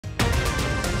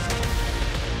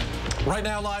Right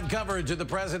now, live coverage of the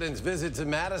president's visit to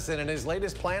Madison and his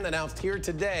latest plan announced here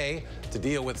today to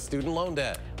deal with student loan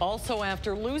debt. Also,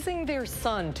 after losing their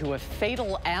son to a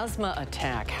fatal asthma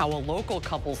attack, how a local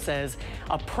couple says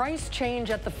a price change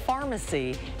at the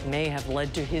pharmacy may have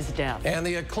led to his death. And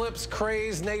the eclipse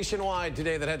craze nationwide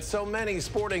today that had so many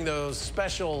sporting those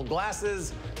special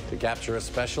glasses to capture a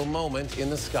special moment in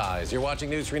the skies. You're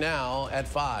watching News 3 Now at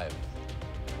 5.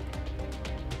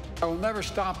 I will never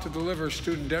stop to deliver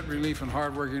student debt relief on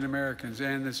hardworking Americans,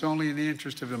 and it's only in the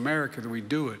interest of America that we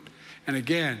do it. And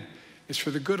again, it's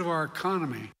for the good of our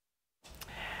economy.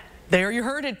 There you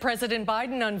heard it, President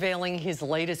Biden unveiling his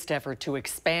latest effort to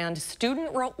expand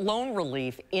student loan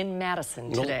relief in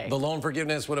Madison today. The loan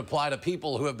forgiveness would apply to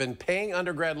people who have been paying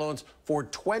undergrad loans for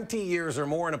 20 years or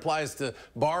more and applies to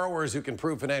borrowers who can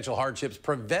prove financial hardships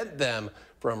prevent them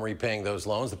from repaying those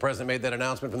loans. The president made that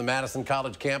announcement from the Madison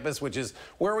College campus, which is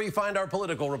where we find our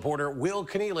political reporter, Will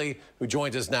Keneally, who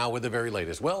joins us now with the very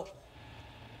latest. Will?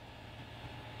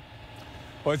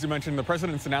 Well, as you mentioned, the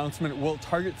president's announcement will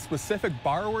target specific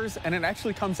borrowers, and it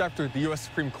actually comes after the U.S.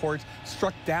 Supreme Court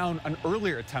struck down an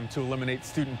earlier attempt to eliminate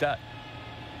student debt.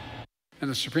 And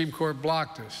the Supreme Court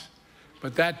blocked us.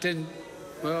 But that didn't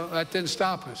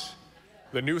stop us.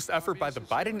 The newest effort by the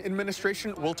Biden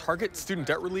administration will target student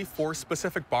debt relief for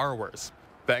specific borrowers.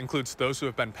 That includes those who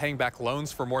have been paying back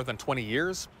loans for more than 20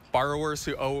 years, borrowers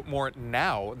who owe more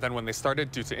now than when they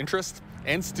started due to interest,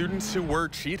 and students who were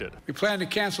cheated. We plan to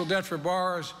cancel debt for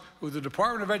borrowers who the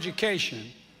Department of Education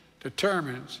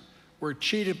determines were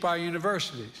cheated by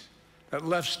universities that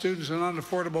left students on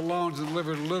unaffordable loans and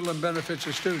delivered little in benefits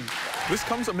to students. This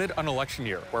comes amid an election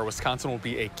year where Wisconsin will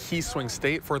be a key swing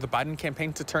state for the Biden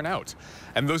campaign to turn out.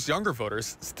 And those younger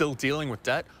voters still dealing with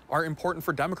debt are important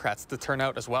for Democrats to turn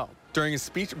out as well. During his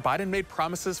speech, Biden made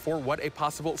promises for what a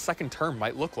possible second term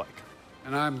might look like.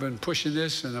 And I've been pushing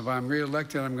this, and if I'm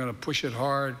reelected, I'm going to push it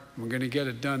hard. We're going to get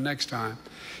it done next time,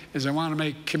 is I want to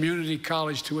make community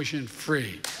college tuition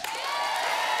free.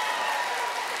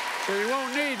 So you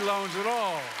won't need loans at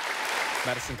all.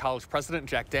 Madison College President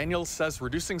Jack Daniels says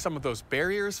reducing some of those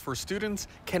barriers for students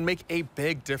can make a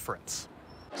big difference.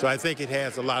 So I think it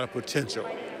has a lot of potential.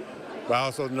 But I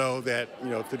also know that,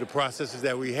 through the processes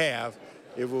that we have,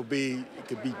 it could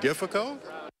be difficult.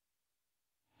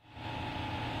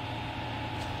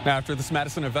 Now, after this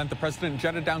Madison event, the president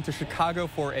jetted down to Chicago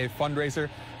for a fundraiser.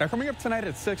 Now, coming up tonight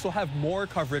at 6, we'll have more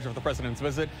coverage of the president's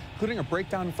visit, including a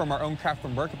breakdown from our own Craft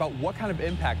from Work about what kind of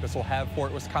impact this will have for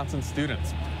Wisconsin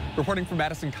students. Reporting from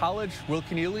Madison College, Will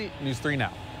Keneally, News 3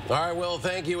 Now. All right, Will,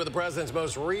 thank you. With the president's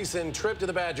most recent trip to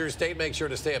the Badger State, make sure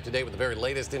to stay up to date with the very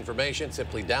latest information.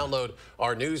 Simply download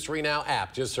our News 3 Now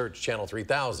app. Just search Channel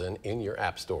 3000 in your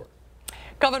app store.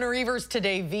 Governor Evers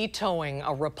today vetoing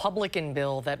a Republican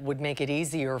bill that would make it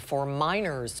easier for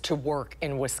minors to work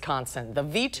in Wisconsin. The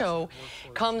veto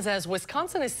comes as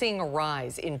Wisconsin is seeing a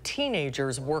rise in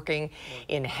teenagers working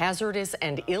in hazardous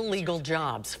and illegal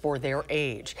jobs for their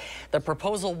age. The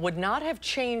proposal would not have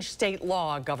changed state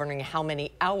law governing how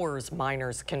many hours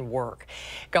minors can work.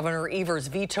 Governor Evers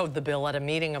vetoed the bill at a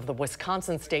meeting of the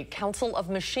Wisconsin State Council of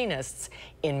Machinists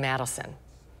in Madison.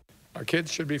 Our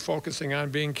kids should be focusing on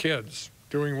being kids,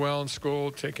 doing well in school,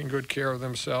 taking good care of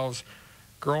themselves,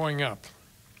 growing up.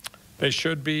 They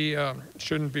shouldn't be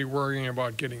worrying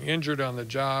about getting injured on the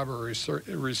job or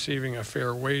receiving a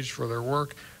fair wage for their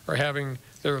work or having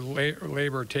their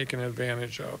labor taken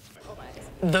advantage of.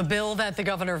 The bill that the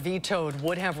governor vetoed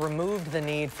would have removed the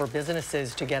need for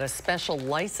businesses to get a special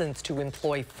license to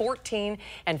employ 14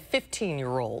 and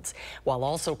 15-year-olds, while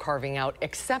also carving out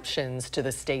exceptions to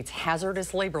the state's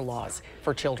hazardous labor laws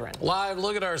for children. Live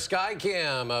look at our sky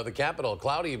cam of the Capitol.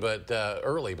 Cloudy but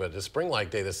early, but a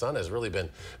spring-like day. The sun has really been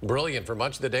brilliant for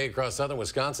much of the day across southern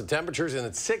Wisconsin. Temperatures in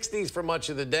the 60s for much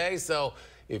of the day, so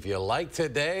if you like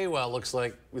today, well, it looks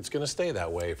like it's going to stay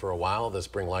that way for a while, the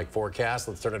spring-like forecast.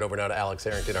 Let's turn it over now to Alex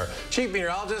Harrington, our chief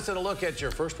meteorologist, and a look at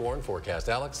your first warn forecast.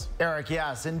 Alex? Eric,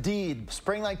 yes, indeed.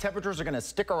 Spring-like temperatures are going to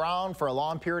stick around for a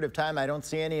long period of time. I don't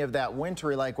see any of that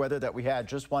wintry-like weather that we had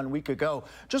just 1 week ago.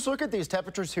 Just look at these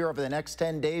temperatures here over the next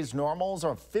 10 days. Normals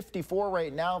are 54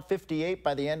 right now, 58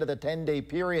 by the end of the 10-day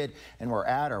period, and we're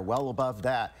at or well above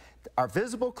that. Our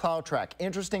visible cloud track,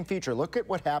 interesting feature. Look at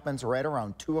what happens right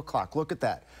around 2 o'clock. Look at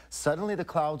that. Suddenly the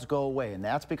clouds go away, and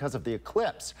that's because of the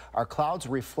eclipse. Our clouds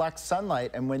reflect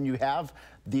sunlight, and when you have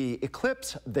the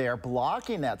eclipse there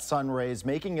blocking that sun rays,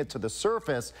 making it to the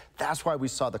surface, that's why we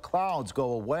saw the clouds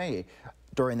go away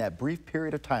during that brief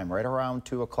period of time, right around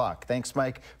 2 o'clock. Thanks,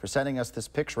 Mike, for sending us this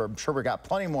picture. I'm sure we got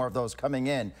plenty more of those coming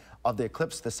in of the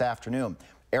eclipse this afternoon.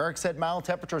 Eric said mild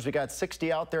temperatures. We got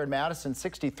 60 out there in Madison,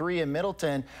 63 in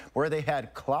Middleton, where they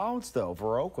had clouds, though.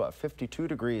 Viroqua, 52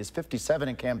 degrees, 57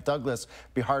 in Camp Douglas.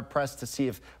 Be hard-pressed to see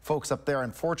if folks up there,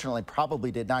 unfortunately,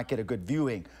 probably did not get a good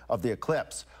viewing of the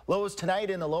eclipse. Lows tonight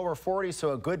in the lower 40s,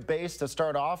 so a good base to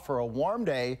start off for a warm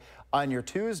day on your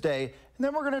Tuesday. And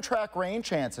then we're going to track rain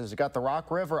chances. You got the Rock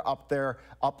River up there,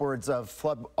 upwards of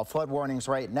flood warnings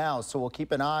right now. So we'll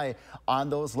keep an eye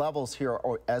on those levels here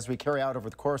as we carry out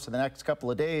over the course of the next couple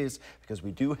of days, because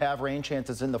we do have rain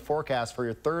chances in the forecast for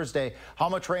your Thursday. How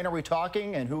much rain are we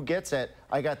talking and who gets it?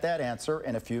 I got that answer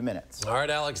in a few minutes. All right,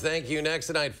 Alex, thank you. Next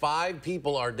tonight, 5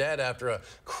 people are dead after a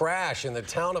crash in the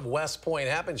town of West Point.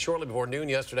 Happened shortly before noon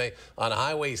yesterday on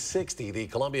Highway 60. The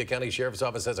Columbia County Sheriff's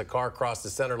Office says a car crossed the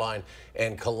center line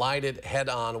and collided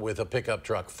head-on with a pickup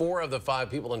truck. 4 of the 5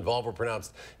 people involved were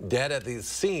pronounced dead at the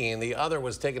scene. The other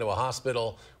was taken to a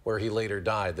hospital where he later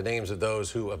died. The names of those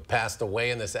who have passed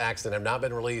away in this accident have not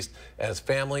been released, as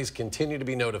families continue to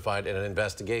be notified and an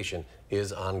investigation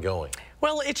is ongoing.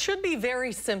 Well, it should be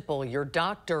very simple. Your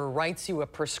doctor writes you a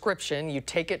prescription, you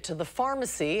take it to the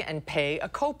pharmacy and pay a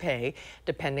copay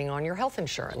depending on your health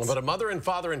insurance. But a mother and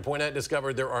father in Poynette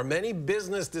discovered there are many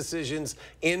business decisions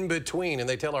in between, and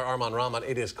they tell our Armand Rahman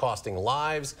it is costing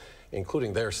lives,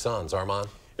 including their sons. Armand?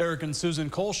 Eric and Susan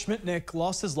Cole Schmidtnick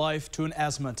lost his life to an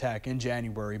asthma attack in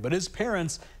January, but his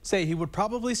parents say he would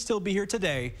probably still be here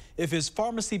today if his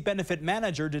pharmacy benefit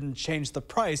manager didn't change the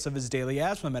price of his daily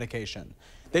asthma medication.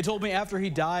 They told me after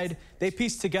he died, they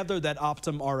pieced together that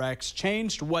Optum RX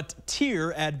changed what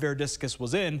tier Advair Discus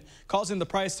was in, causing the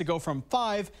price to go from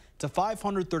 $500 to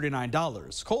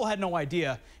 $539. Cole had no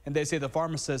idea, and they say the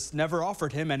pharmacist never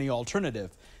offered him any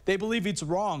alternative. They believe it's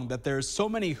wrong that there's so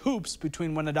many hoops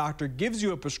between when a doctor gives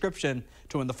you a prescription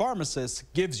to when the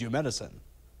pharmacist gives you medicine.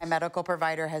 My medical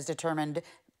provider has determined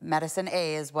medicine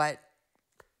A is what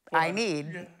I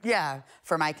need,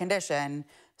 for my condition.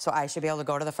 So I should be able to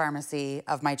go to the pharmacy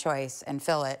of my choice and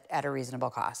fill it at a reasonable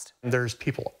cost. There's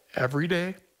people every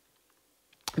day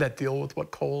that deal with what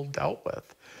Cole dealt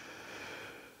with.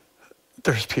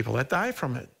 There's people that die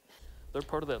from it. They're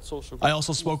part of that social group. I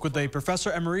also spoke with a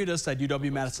professor emeritus at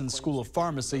UW-Madison School of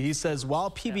Pharmacy. He says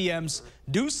while PBMs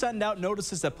do send out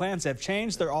notices that plans have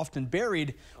changed, they're often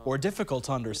buried or difficult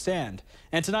to understand.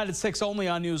 And tonight at 6 only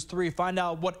on News 3, find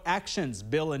out what actions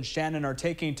Bill and Shannon are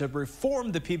taking to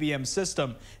reform the PBM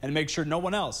system and make sure no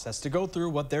one else has to go through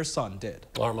what their son did.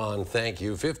 Armand, thank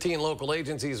you. 15 local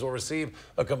agencies will receive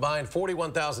a combined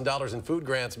 $41,000 in food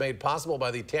grants made possible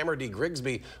by the Tamara D.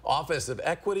 Grigsby Office of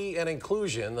Equity and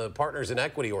Inclusion. The Partners in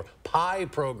Equity, or PIE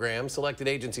program, selected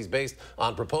agencies based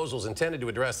on proposals intended to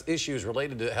address issues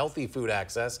related to healthy food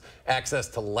access, access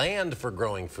to land for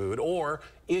growing food, or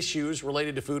issues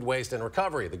related to food waste and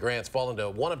recovery. The grants fall into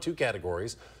one of 2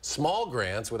 categories: small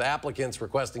grants with applicants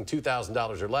requesting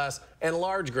 $2,000 or less, and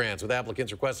large grants with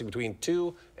applicants requesting between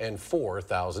 $2,000 and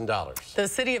 $4,000. The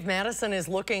city of Madison is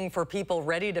looking for people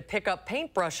ready to pick up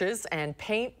paintbrushes and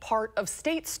paint part of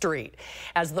State Street,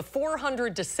 as the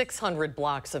 400 to 600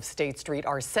 blocks of State Street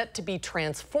are set to be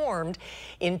transformed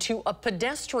into a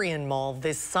pedestrian mall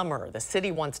this summer. The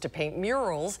city wants to paint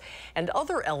murals and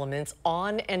other elements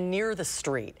on and near the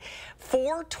street.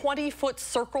 4 20-foot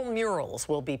circle murals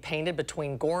will be painted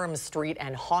between Gorham Street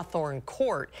and Hawthorne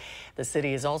Court. The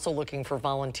city is also looking for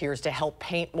volunteers to help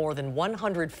paint more than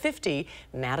 150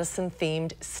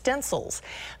 Madison-themed stencils.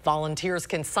 Volunteers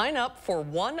can sign up for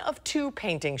one of 2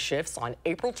 painting shifts on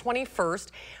April 21st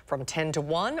from 10 to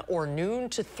 1 or noon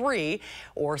to 3,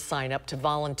 or sign up to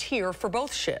volunteer for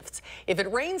both shifts. If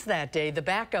it rains that day, the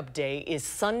backup day is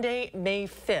Sunday, May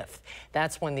 5th.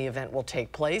 That's when the event will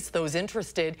take place. Those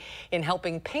interested in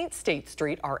helping paint State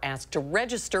Street are asked to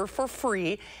register for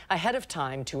free ahead of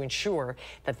time to ensure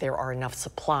that there are enough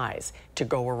supplies to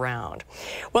go around.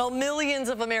 Well, millions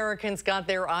of Americans got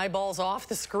their eyeballs off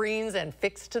the screens and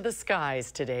fixed to the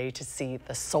skies today to see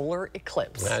the solar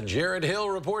eclipse. Jared Hill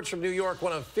reports from New York,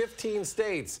 one of 15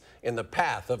 states in the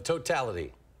path of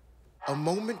totality. A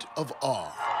moment of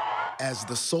awe as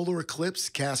the solar eclipse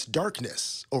cast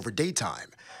darkness over daytime.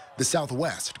 The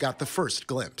Southwest got the first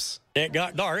glimpse. It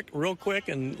got dark real quick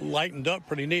and lightened up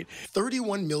pretty neat.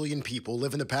 31 million people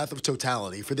live in the path of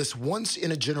totality for this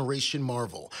once-in-a-generation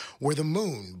marvel, where the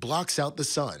moon blocks out the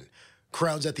sun.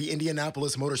 Crowds at the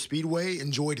Indianapolis Motor Speedway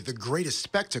enjoyed the greatest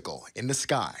spectacle in the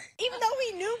sky. Even though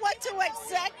we knew what to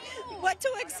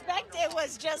expect, it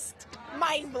was just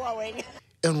mind-blowing.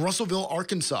 In Russellville,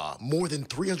 Arkansas, more than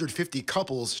 350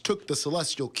 couples took the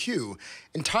celestial cue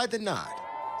and tied the knot,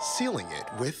 sealing it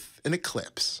with an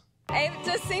eclipse. It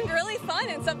just seemed really fun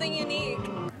and something unique.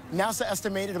 NASA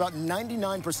estimated about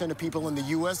 99% of people in the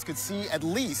U.S. could see at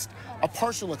least a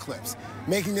partial eclipse,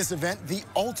 making this event the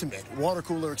ultimate water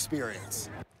cooler experience.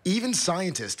 Even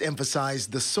scientists emphasize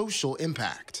the social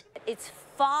impact. It's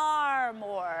far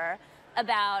more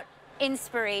about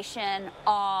inspiration,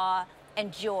 awe,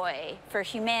 and joy for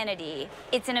humanity.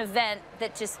 It's an event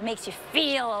that just makes you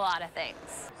feel a lot of things.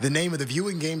 The name of the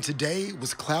viewing game today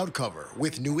was Cloud Cover,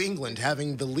 with New England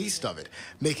having the least of it,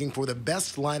 making for the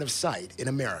best line of sight in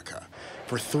America.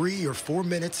 For 3 or 4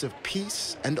 minutes of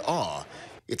peace and awe,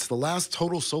 it's the last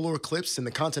total solar eclipse in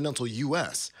the continental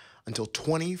U.S. until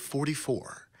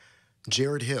 2044.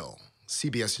 Jared Hill,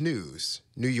 CBS News,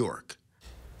 New York.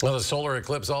 Well, the solar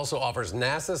eclipse also offers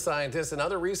NASA scientists and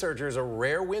other researchers a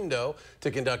rare window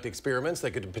to conduct experiments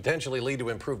that could potentially lead to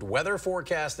improved weather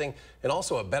forecasting and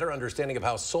also a better understanding of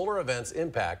how solar events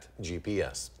impact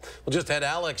GPS. Well, just ahead,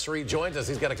 Alex rejoins us.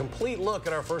 He's got a complete look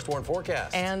at our first warn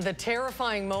forecast. And the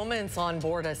terrifying moments on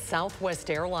board a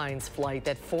Southwest Airlines flight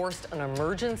that forced an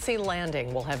emergency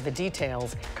landing. We'll have the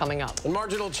details coming up. And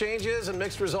marginal changes and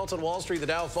mixed results on Wall Street. The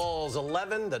Dow falls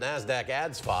 11, the NASDAQ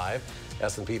adds 5.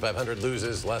 S&P 500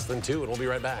 loses less than 2, and we'll be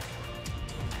right back.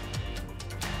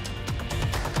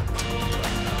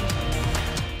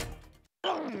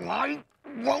 Why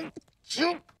won't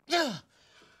you?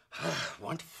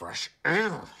 Want fresh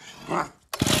air.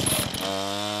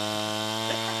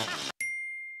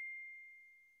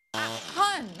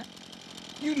 Hun!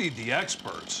 You need the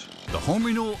experts. The home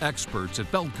renewal experts at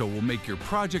Belco will make your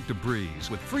project a breeze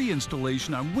with free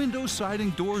installation on windows,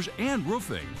 siding, doors, and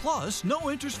roofing. Plus, no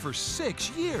interest for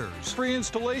 6 years. Free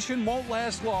installation won't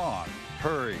last long.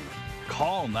 Hurry.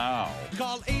 Call now.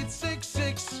 Call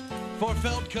 866 for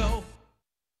Belco.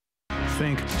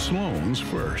 Think Sloan's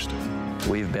first.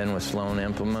 We've been with Sloan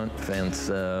Implement since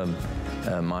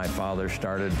my father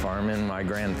started farming, my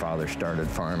grandfather started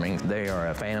farming. They are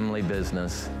a family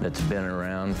business that's been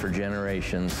around for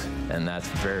generations, and that's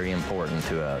very important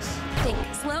to us. Think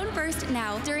Sloan first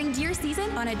now during deer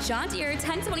season on a John Deere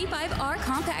 1025R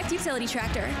compact utility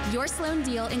tractor. Your Sloan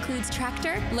deal includes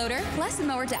tractor, loader, plus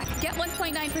mower deck. Get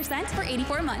 1.9% for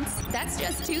 84 months. That's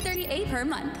just $238 per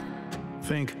month.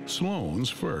 Think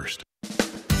Sloan's first.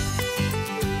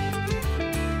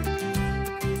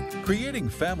 Creating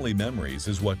family memories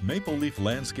is what Maple Leaf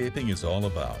Landscaping is all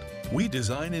about. We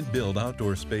design and build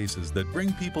outdoor spaces that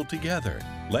bring people together.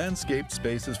 Landscaped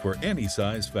spaces for any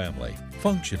size family.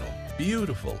 Functional,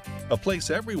 beautiful, a place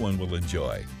everyone will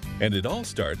enjoy. And it all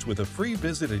starts with a free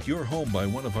visit at your home by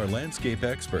one of our landscape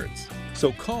experts.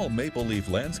 So call Maple Leaf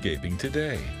Landscaping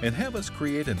today and have us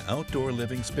create an outdoor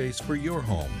living space for your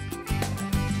home.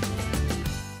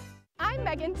 I'm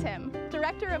Megan Tim,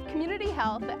 Director of Community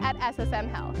Health at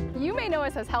SSM Health. You may know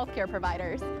us as healthcare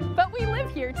providers, but we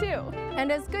live here too.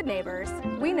 And as good neighbors,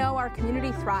 we know our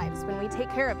community thrives when we take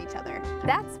care of each other.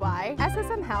 That's why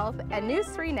SSM Health and News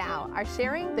 3 Now are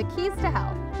sharing the keys to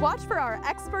health. Watch for our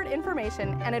expert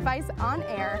information and advice on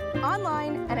air,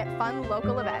 online, and at fun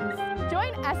local events.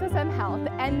 Join SSM Health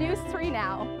and News 3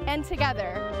 Now, and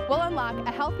together we'll unlock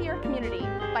a healthier community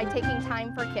by taking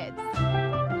time for kids.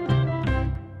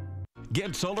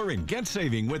 Get solar and get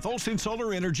saving with Olson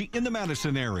Solar Energy in the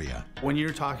Madison area. When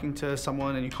you're talking to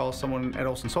someone and you call someone at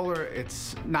Olson Solar,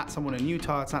 it's not someone in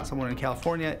Utah, it's not someone in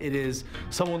California, it is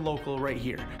someone local right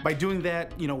here. By doing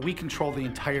that, we control the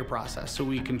entire process. So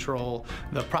we control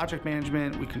the project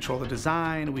management, we control the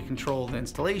design, we control the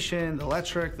installation, the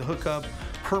electric, the hookup,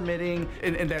 permitting,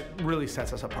 and that really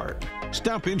sets us apart.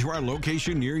 Stop into our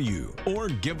location near you or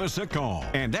give us a call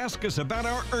and ask us about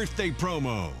our Earth Day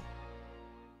promo.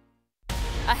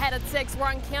 Ahead at 6, we're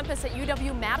on campus at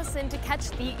UW-Madison to catch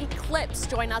the eclipse.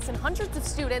 Join us and hundreds of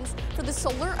students for the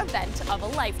solar event of a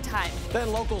lifetime.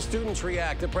 Then local students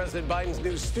react to President Biden's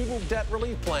new student debt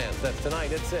relief plans. That's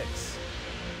tonight at 6.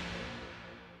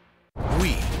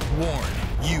 We warn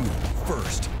you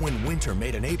first. When winter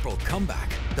made an April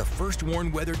comeback, the First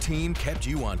Warn Weather team kept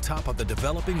you on top of the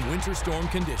developing winter storm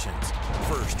conditions.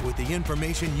 First with the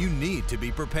information you need to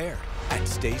be prepared. And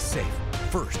stay safe.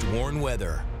 First Warn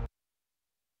Weather.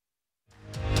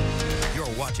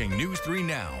 You're watching News 3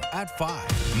 Now at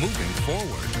 5. Moving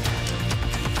forward.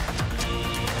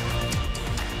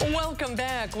 Welcome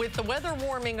back. With the weather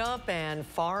warming up and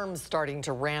farms starting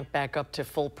to ramp back up to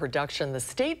full production, the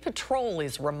State Patrol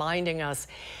is reminding us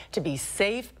to be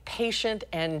safe, patient,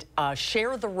 and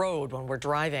share the road when we're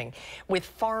driving with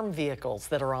farm vehicles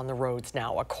that are on the roads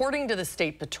now. According to the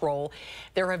State Patrol,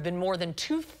 there have been more than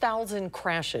 2,000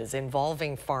 crashes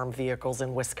involving farm vehicles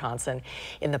in Wisconsin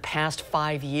in the past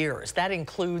 5 years. That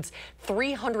includes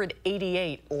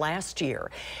 388 last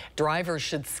year. Drivers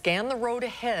should scan the road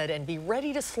ahead and be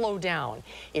ready to slow down down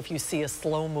if you see a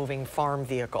slow-moving farm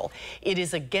vehicle. It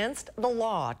is against the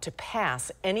law to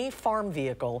pass any farm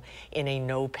vehicle in a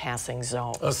no-passing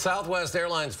zone. A Southwest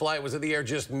Airlines flight was in the air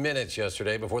just minutes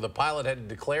yesterday before the pilot had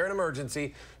to declare an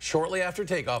emergency. Shortly after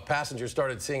takeoff, passengers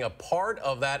started seeing a part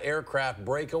of that aircraft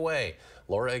break away.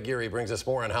 Laura Aguirre brings us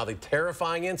more on how the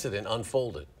terrifying incident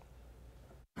unfolded.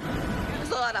 There's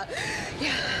a lot of,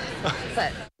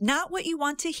 but not what you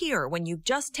want to hear when you've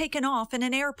just taken off in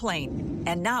an airplane,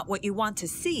 and not what you want to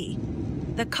see.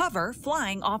 The cover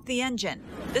flying off the engine.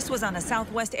 This was on a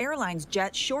Southwest Airlines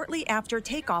jet shortly after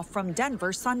takeoff from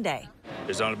Denver Sunday.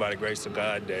 It's only by the grace of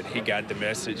God that he got the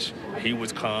message. He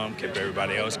was calm, kept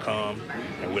everybody else calm,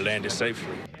 and we landed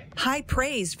safely. High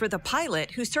praise for the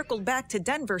pilot who circled back to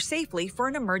Denver safely for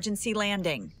an emergency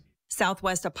landing.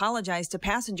 Southwest apologized to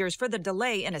passengers for the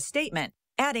delay in a statement,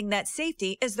 adding that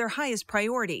safety is their highest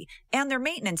priority, and their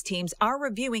maintenance teams are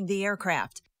reviewing the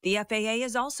aircraft. The FAA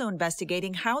is also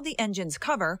investigating how the engine's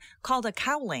cover, called a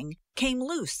cowling, came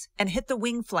loose and hit the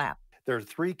wing flap. There are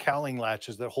 3 cowling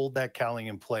latches that hold that cowling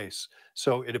in place.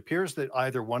 So it appears that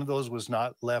either one of those was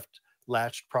not left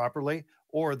latched properly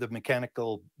or the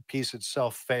mechanical piece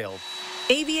itself failed.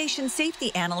 Aviation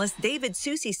safety analyst David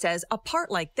Susi says a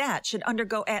part like that should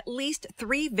undergo at least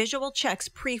 3 visual checks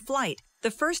pre-flight,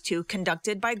 the first 2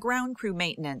 conducted by ground crew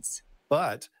maintenance.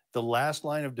 But the last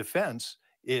line of defense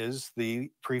is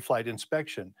the pre-flight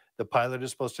inspection. The pilot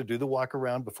is supposed to do the walk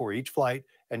around before each flight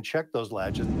and check those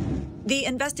latches. The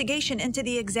investigation into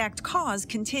the exact cause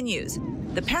continues.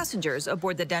 The passengers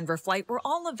aboard the Denver flight were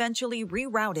all eventually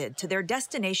rerouted to their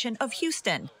destination of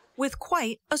Houston, with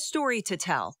quite a story to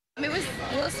tell. It was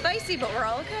a little spicy, but we're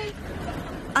all okay.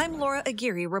 I'm Laura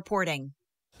Aguirre reporting.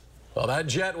 Well, that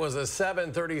jet was a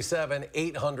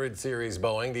 737-800 series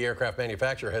Boeing. The aircraft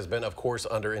manufacturer has been, of course,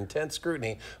 under intense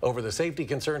scrutiny over the safety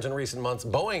concerns in recent months.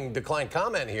 Boeing declined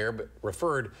comment here, but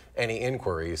referred any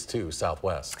inquiries to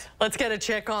Southwest. Let's get a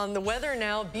check on the weather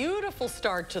now. Beautiful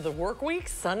start to the work week,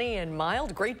 sunny and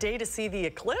mild. Great day to see the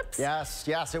eclipse. Yes,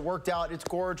 it worked out. It's a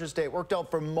gorgeous day. It worked out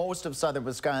for most of southern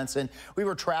Wisconsin. We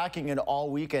were tracking it all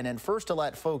weekend. And first, to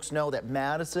let folks know that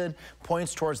Madison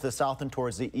points towards the south and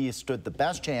towards the east stood the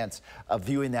best chance of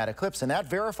viewing that eclipse, and that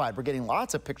verified. We're getting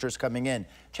lots of pictures coming in.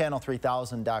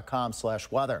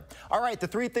 Channel3000.com/weather. All right, the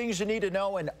 3 things you need to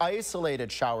know. An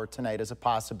isolated shower tonight is a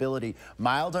possibility.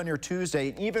 Mild on your Tuesday,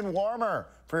 and even warmer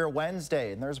for your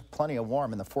Wednesday, and there's plenty of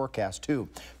warm in the forecast too.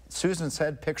 Susan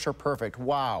said picture perfect.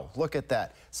 Wow, look at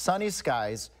that. Sunny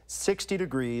skies, 60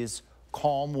 degrees,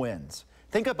 calm winds.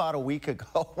 Think about a week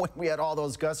ago when we had all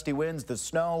those gusty winds, the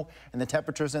snow, and the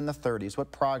temperatures in the 30s. What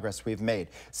progress we've made.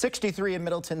 63 in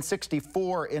Middleton,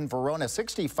 64 in Verona,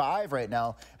 65 right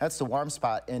now. That's the warm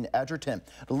spot in Edgerton.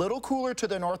 A little cooler to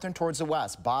the north and towards the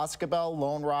west. Boscobel,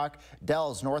 Lone Rock,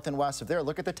 Dells, north and west of there.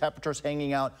 Look at the temperatures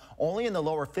hanging out only in the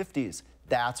lower 50s.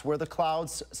 That's where the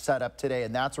clouds set up today,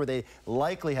 and that's where they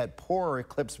likely had poorer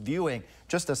eclipse viewing.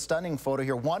 Just a stunning photo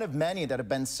here, one of many that have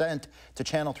been sent to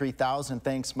Channel 3000.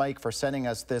 Thanks, Mike, for sending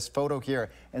us this photo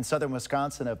here in southern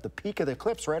Wisconsin of the peak of the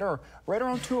eclipse right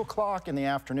around 2 o'clock in the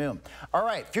afternoon. All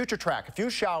right, future track. A few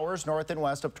showers north and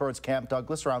west up towards Camp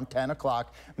Douglas around 10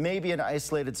 o'clock. Maybe an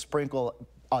isolated sprinkle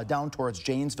down towards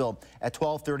Janesville at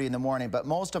 12:30 in the morning, but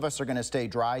most of us are going to stay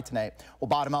dry tonight. We'll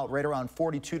bottom out right around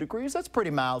 42 degrees. That's pretty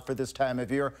mild for this time of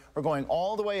year. We're going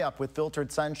all the way up with filtered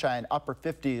sunshine, upper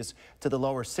 50s to the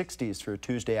lower 60s through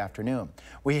Tuesday afternoon.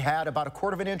 We had about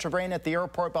 1/4 of an inch of rain at the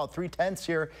airport, about 3/10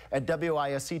 here at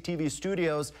WISC-TV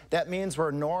studios. That means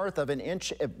we're north of an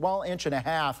inch, well, inch and a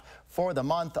half for the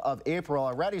month of April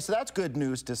already. So that's good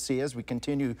news to see as we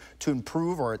continue to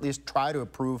improve, or at least try to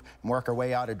improve, and work our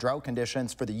way out of drought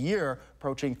conditions for the year,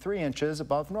 approaching 3 inches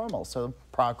above normal. So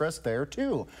progress there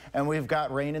too. And we've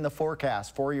got rain in the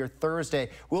forecast for your Thursday.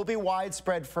 Will be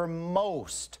widespread for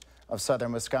most of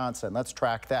southern Wisconsin. Let's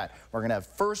track that. We're going to have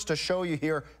first to show you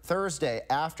here Thursday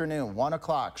afternoon, 1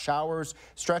 o'clock. Showers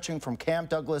stretching from Camp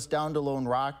Douglas down to Lone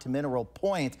Rock to Mineral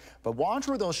Point. But watch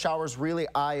where those showers really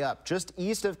eye up. Just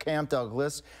east of Camp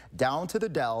Douglas, down to the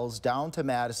Dells, down to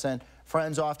Madison.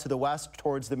 Friends off to the west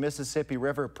towards the Mississippi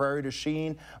River, Prairie du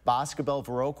Chien, Boscobel,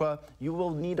 Viroqua. You will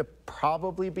need to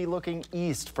probably be looking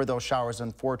east for those showers,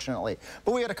 unfortunately.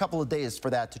 But we had a couple of days for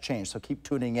that to change, so keep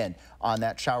tuning in on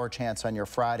that shower chance on your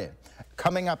Friday.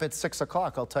 Coming up at 6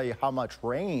 o'clock, I'll tell you how much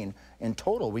rain in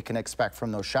total we can expect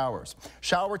from those showers.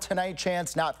 Shower tonight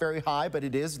chance not very high, but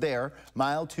it is there.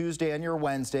 Mild Tuesday and your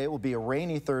Wednesday. It will be a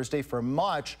rainy Thursday for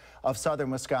much of southern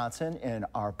Wisconsin in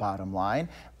our bottom line.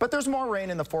 But there's more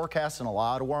rain in the forecast and a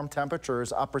lot of warm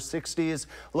temperatures, upper 60s,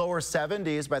 lower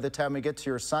 70s by the time we get to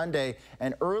your Sunday.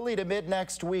 And early to mid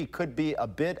next week could be a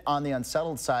bit on the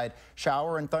unsettled side.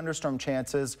 Shower and thunderstorm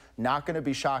chances. Not going to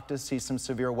be shocked to see some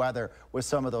severe weather with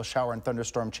some of those shower and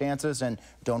thunderstorm chances. And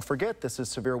don't forget, this is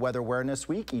Severe Weather Awareness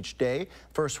Week. Each day,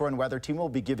 First Warn Weather Team will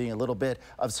be giving you a little bit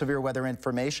of severe weather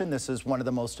information. This is one of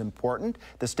the most important.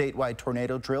 The statewide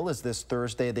tornado drill is this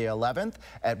Thursday, the 11th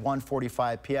at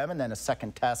 1:45 p.m. and then a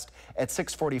second test at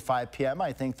 6:45 p.m.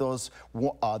 I think those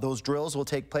drills will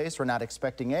take place. We're not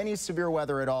expecting any severe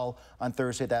weather at all on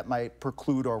Thursday that might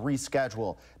preclude or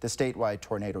reschedule the statewide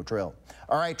tornado drill.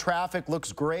 All right, traffic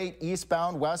looks great.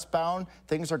 Eastbound, westbound,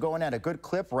 things are going at a good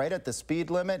clip right at the speed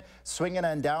limit. Swinging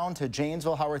on down to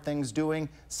Janesville, how are things doing?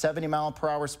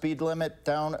 70-mile-per-hour speed limit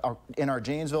down in our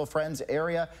Janesville Friends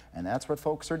area, and that's what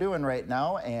folks are doing right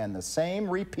now. And the same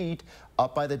repeat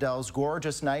up by the Dells.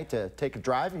 Gorgeous night to take a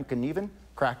drive. You can even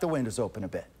crack the windows open a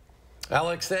bit.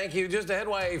 Alex, thank you. Just ahead,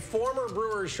 why a former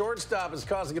Brewers shortstop is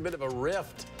causing a bit of a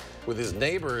rift with his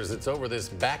neighbors. It's over this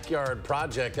backyard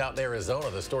project out in Arizona.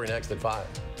 The story next at 5.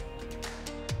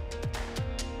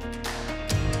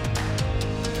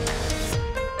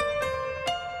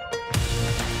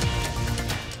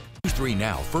 News 3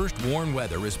 Now First Warn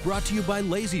Weather is brought to you by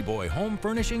Lazy Boy Home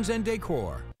Furnishings and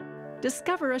Decor.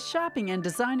 Discover a shopping and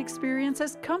design experience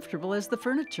as comfortable as the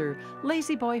furniture.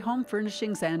 Lazy Boy Home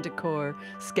Furnishings and Decor.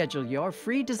 Schedule your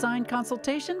free design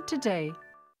consultation today.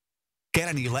 Get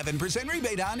an 11%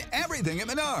 rebate on everything at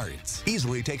Menards.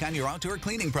 Easily take on your outdoor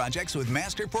cleaning projects with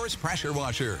Master Force pressure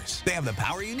washers. They have the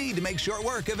power you need to make short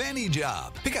work of any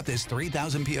job. Pick up this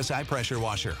 3,000 PSI pressure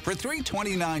washer for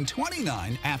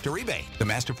 $329.29 after rebate. The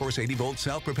Master Force 80-volt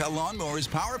self-propelled lawnmower is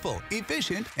powerful,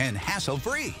 efficient, and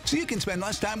hassle-free. So you can spend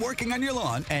less time working on your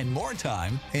lawn and more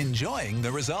time enjoying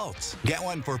the results. Get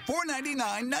one for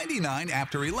 $499.99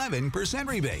 after 11%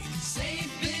 rebate.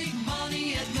 Save big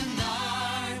money at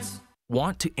Menards.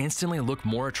 Want to instantly look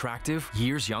more attractive,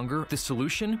 years younger? The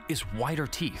solution is whiter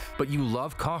teeth. But you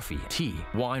love coffee, tea,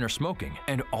 wine, or smoking,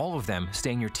 and all of them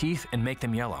stain your teeth and make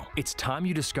them yellow. It's time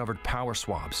you discovered Power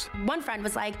Swabs. One friend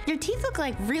was like, your teeth look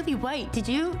like really white. Did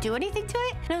you do anything to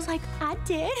it? And I was like, I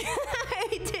did.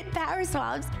 I did Power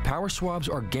Swabs. Power Swabs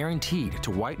are guaranteed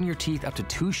to whiten your teeth up to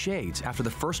 2 shades after the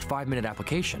first 5-minute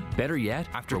application. Better yet,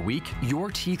 after a week,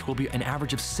 your teeth will be an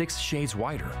average of 6 shades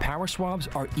whiter. Power Swabs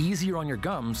are easier on your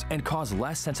gums and cause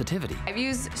less sensitivity. I've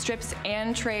used strips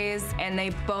and trays, and they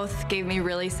both gave me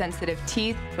really sensitive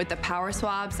teeth. With the Power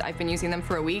Swabs, I've been using them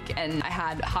for a week, and I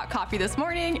had hot coffee this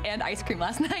morning and ice cream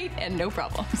last night, and no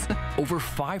problems. Over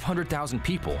 500,000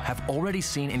 people have already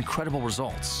seen incredible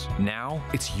results. Now,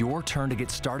 it's your turn to get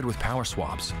started with Power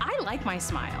Swabs. I like my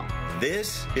smile.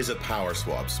 This is a Power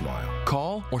Swab smile.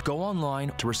 Call or go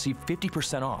online to receive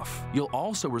 50% off. You'll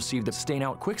also receive the Stain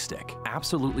Out Quick Stick,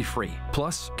 absolutely free.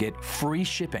 Plus, get free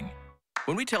shipping.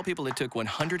 When we tell people it took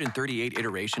 138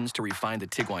 iterations to refine the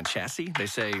Tiguan chassis, they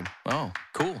say, oh,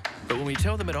 cool. But when we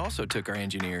tell them it also took our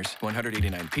engineers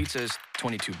 189 pizzas,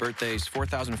 22 birthdays,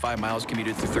 4,005 miles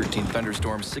commuted through 13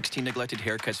 thunderstorms, 16 neglected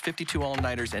haircuts, 52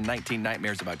 all-nighters, and 19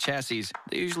 nightmares about chassis,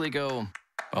 they usually go,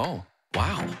 oh,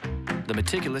 wow. The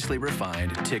meticulously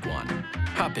refined Tiguan.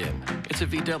 Hop in. It's a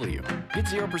VW. Get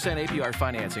 0% APR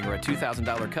financing or a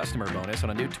 $2,000 customer bonus on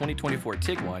a new 2024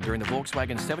 Tiguan during the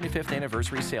Volkswagen 75th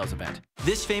anniversary sales event.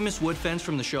 This famous wood fence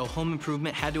from the show Home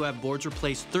Improvement had to have boards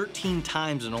replaced 13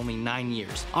 times in only 9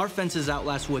 years. Our fences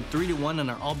outlast wood 3 to 1 and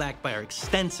are all backed by our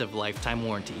extensive lifetime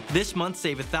warranty. This month,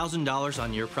 save $1,000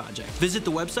 on your project. Visit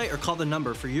the website or call the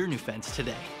number for your new fence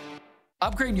today.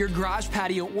 Upgrade your garage,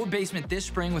 patio, or basement this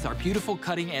spring with our beautiful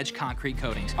cutting-edge concrete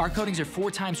coatings. Our coatings are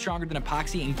 4 times stronger than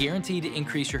epoxy and guaranteed to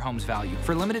increase your home's value.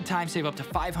 For a limited time, save up to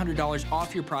 $500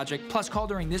 off your project. Plus, call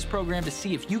during this program to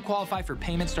see if you qualify for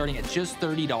payments starting at just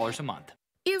 $30 a month.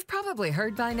 You've probably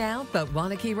heard by now, but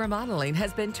Wanakee Remodeling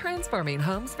has been transforming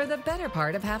homes for the better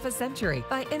part of half a century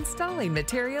by installing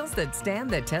materials that stand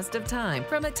the test of time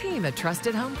from a team of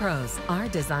trusted home pros. Our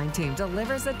design team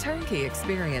delivers a turnkey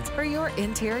experience for your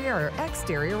interior or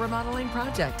exterior remodeling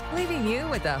project, leaving you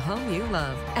with a home you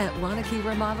love. At Wanakee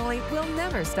Remodeling, we'll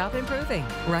never stop improving.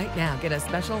 Right now, get a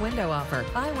special window offer.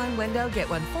 Buy one window, get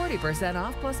one 40%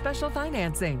 off plus special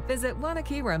financing. Visit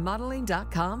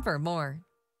WanakeeRemodeling.com for more.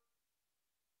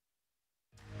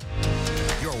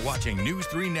 You're watching News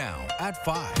 3 Now at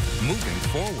 5. Moving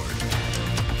forward.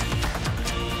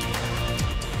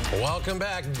 Welcome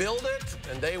back. Build it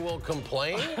and they will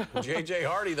complain. J.J.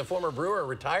 Hardy, the former Brewer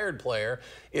retired player,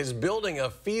 is building a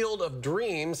field of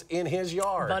dreams in his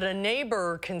yard. But a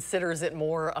neighbor considers it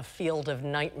more a field of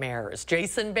nightmares.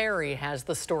 Jason Berry has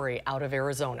the story out of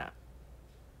Arizona.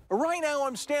 Right now,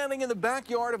 I'm standing in the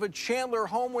backyard of a Chandler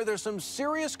home where there's some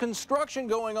serious construction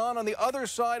going on the other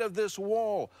side of this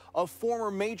wall. A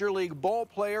former Major League ball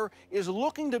player is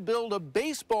looking to build a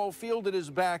baseball field in his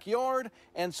backyard,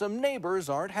 and some neighbors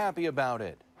aren't happy about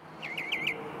it.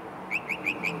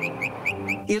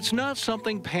 It's not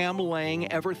something Pam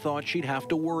Lang ever thought she'd have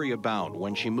to worry about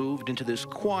when she moved into this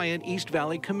quiet East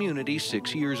Valley community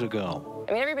 6 years ago.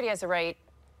 I mean, everybody has a right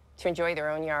to enjoy their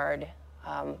own yard.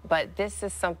 But this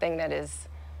is something that is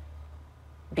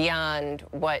beyond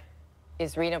what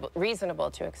is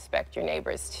reasonable to expect your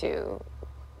neighbors to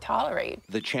tolerate.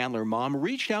 The Chandler mom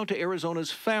reached out to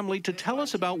Arizona's family to tell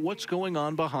us about what's going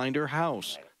on behind her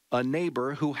house. A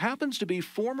neighbor who happens to be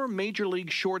former Major League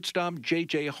shortstop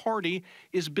J.J. Hardy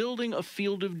is building a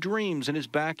field of dreams in his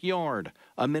backyard,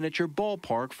 a miniature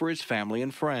ballpark for his family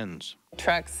and friends.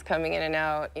 Trucks coming in and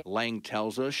out. Lang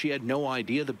tells us she had no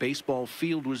idea the baseball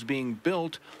field was being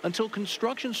built until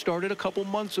construction started a couple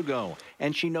months ago,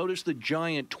 and she noticed the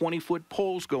giant 20-foot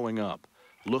poles going up.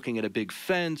 Looking at a big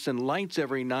fence and lights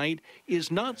every night is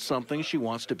not something she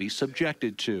wants to be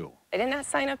subjected to. I did not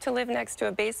sign up to live next to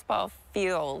a baseball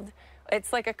field.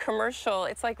 It's like a commercial.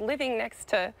 It's like living next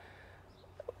to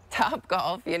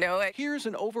Topgolf, you know. Here's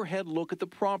an overhead look at the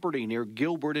property near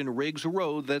Gilbert and Riggs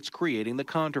Road that's creating the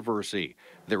controversy.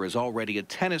 There is already a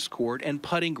tennis court and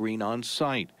putting green on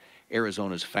site.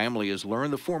 Arizona's family has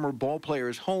learned the former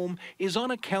ballplayer's home is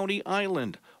on a county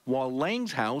island, while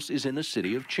Lang's house is in the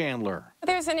city of Chandler.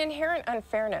 There's an inherent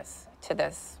unfairness to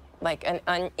this, like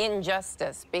an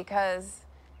injustice, because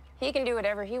he can do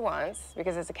whatever he wants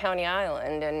because it's a county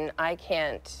island, and I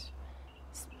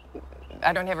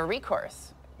don't have a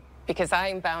recourse because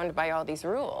I'm bound by all these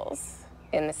rules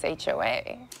in this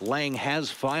HOA. Lang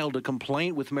has filed a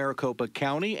complaint with Maricopa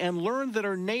County and learned that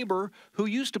her neighbor, who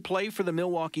used to play for the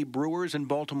Milwaukee Brewers and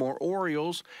Baltimore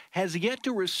Orioles, has yet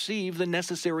to receive the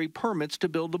necessary permits to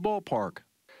build the ballpark.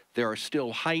 There are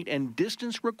still height and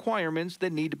distance requirements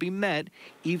that need to be met,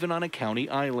 even on a county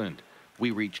island.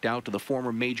 We reached out to the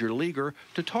former major leaguer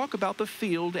to talk about the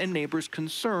field and neighbors'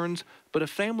 concerns, but a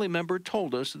family member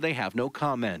told us they have no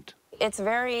comment. It's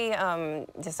very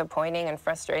disappointing and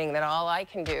frustrating that all I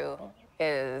can do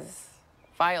is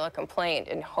file a complaint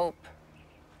and hope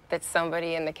that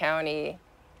somebody in the county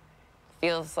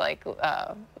feels like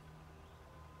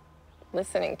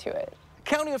listening to it.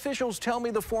 County officials tell me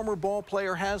the former ball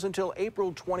player has until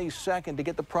April 22nd to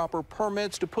get the proper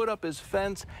permits to put up his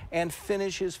fence and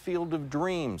finish his field of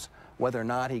dreams. Whether or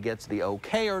not he gets the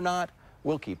okay or not,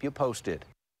 we'll keep you posted.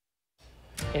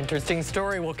 Interesting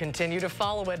story. We'll continue to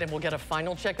follow it, and we'll get a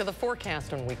final check of the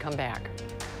forecast when we come back.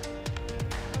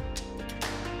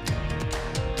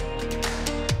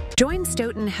 Join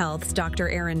Stoughton Health's Dr.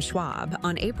 Aaron Schwab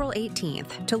on April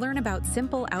 18th to learn about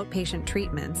simple outpatient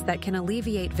treatments that can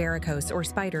alleviate varicose or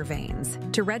spider veins.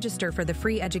 To register for the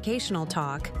free educational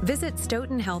talk, visit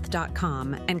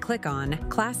stoughtonhealth.com and click on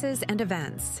Classes and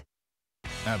Events.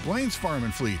 At Blaine's Farm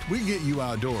and Fleet, we get you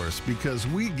outdoors because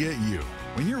we get you.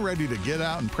 When you're ready to get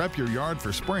out and prep your yard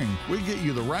for spring, we get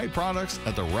you the right products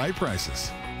at the right prices.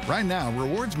 Right now,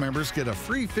 Rewards members get a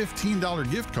free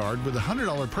 $15 gift card with a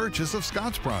 $100 purchase of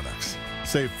Scott's products.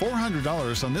 Save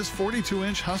 $400 on this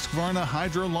 42-inch Husqvarna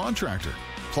Hydro lawn tractor.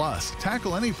 Plus,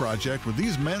 tackle any project with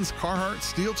these men's Carhartt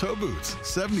steel toe boots,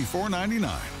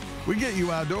 $74.99. We get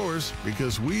you outdoors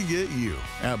because we get you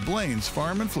at Blaine's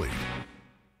Farm and Fleet.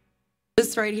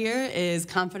 This right here is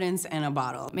confidence in a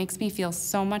bottle. It makes me feel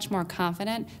so much more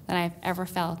confident than I've ever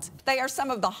felt. They are some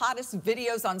of the hottest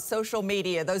videos on social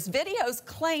media. Those videos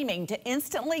claiming to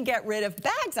instantly get rid of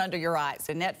bags under your eyes.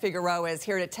 Annette Figueroa is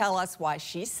here to tell us why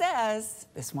she says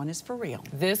this one is for real.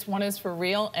 This one is for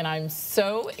real, and I'm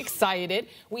so excited.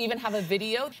 We even have a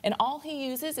video, and all he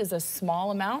uses is a small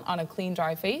amount on a clean,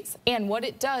 dry face. And what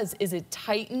it does is it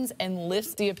tightens and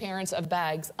lifts the appearance of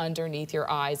bags underneath your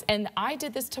eyes. And I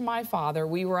did this to my father.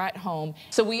 We were at home,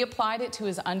 so we applied it to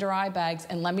his under eye bags,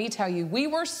 and let me tell you, we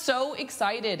were so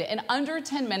excited. In under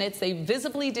 10 minutes, they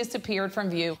visibly disappeared from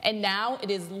view, and now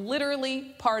it is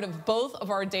literally part of both of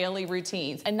our daily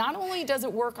routines. And not only does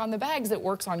it work on the bags, it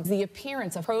works on the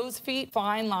appearance of crow's feet,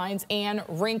 fine lines, and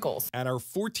wrinkles. At our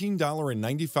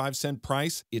 $14.95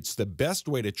 price, it's the best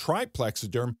way to try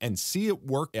Plexiderm and see it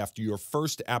work after your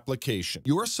first application.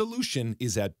 Your solution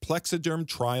is at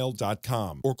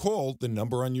plexidermtrial.com or call the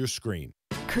number on your screen.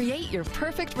 Create your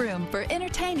perfect room for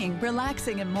entertaining,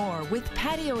 relaxing, and more with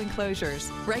patio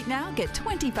enclosures. Right now, get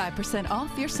 25%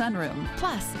 off your sunroom.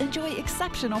 Plus, enjoy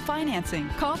exceptional financing.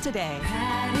 Call today.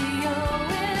 Patio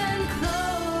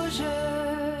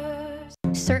enclosures.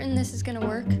 Certain this is going to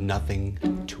work? Nothing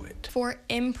to it. For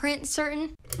imprint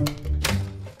certain?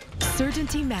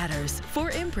 Certainty matters.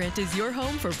 4imprint is your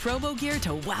home for promo gear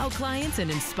to wow clients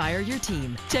and inspire your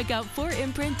team. Check out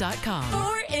 4imprint.com.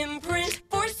 4imprint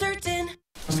for certain.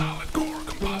 Solid core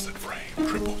composite frame,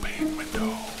 triple pane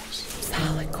windows.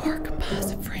 Solid core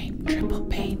composite frame, triple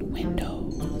pane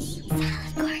windows. Solid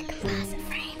core composite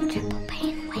frame, triple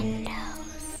pane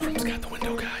windows. From Scott the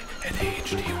Window Guy at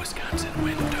AHT Wisconsin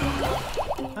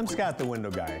Window. I'm Scott the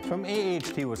Window Guy from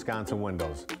AHT Wisconsin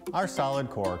Windows. Our solid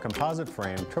core composite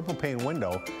frame triple pane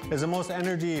window is the most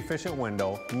energy efficient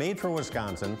window made for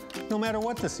Wisconsin, no matter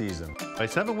what the season. Buy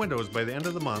 7 windows by the end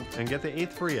of the month and get the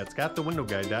 8th free at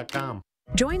scottthewindowguy.com.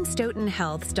 Join Stoughton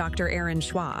Health's Dr. Aaron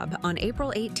Schwab on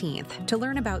April 18th to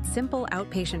learn about simple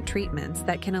outpatient treatments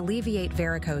that can alleviate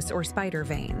varicose or spider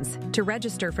veins. To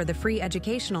register for the free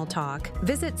educational talk,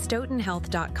 visit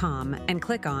stoughtonhealth.com and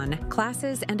click on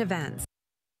Classes and Events.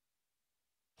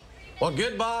 Well,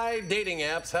 goodbye dating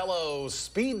apps. Hello,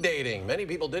 speed dating. Many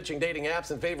people ditching dating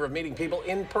apps in favor of meeting people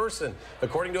in person.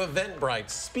 According to Eventbrite,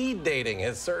 speed dating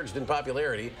has surged in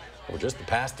popularity over just the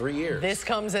past 3 years. This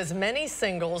comes as many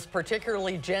singles,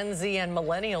 particularly Gen Z and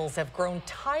millennials, have grown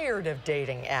tired of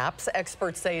dating apps.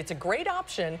 Experts say it's a great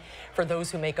option for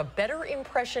those who make a better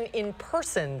impression in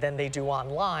person than they do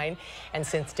online. And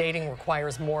since dating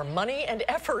requires more money and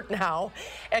effort now,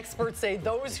 experts say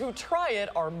those who try it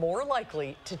are more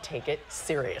likely to take it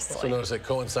seriously. So notice it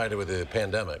coincided with the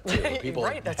pandemic. People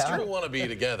right, that's true. want to be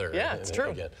together. Yeah, it's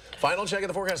true. Again. Final check of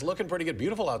the forecast, looking pretty good.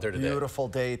 Beautiful out there today. Beautiful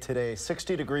day today.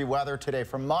 60-degree weather today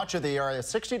for much of the area.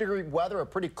 60-degree weather, or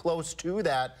pretty close to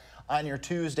that on your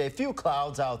Tuesday. Few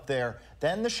clouds out there.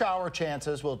 Then the shower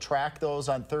chances, we'll track those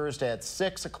on Thursday at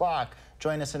 6 o'clock.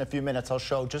 Join us in a few minutes. I'll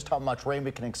show just how much rain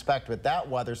we can expect with that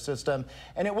weather system.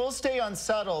 And it will stay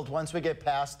unsettled once we get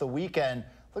past the weekend.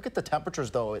 Look at the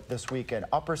temperatures, though, this weekend.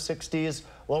 Upper 60s,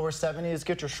 lower 70s.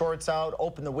 Get your shorts out,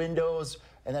 open the windows.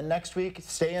 And then next week,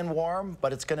 stay in warm,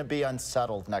 but it's going to be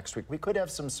unsettled next week. We could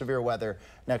have some severe weather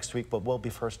next week, but we'll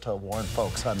be first to warn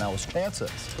folks on those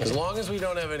chances. As long as we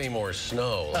don't have any more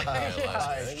snow. Like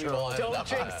Don't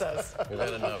jinx us. We've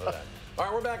had enough of that. All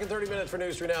right, we're back in 30 minutes for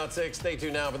News 3 Now at 6. Stay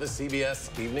tuned now for the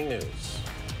CBS Evening News.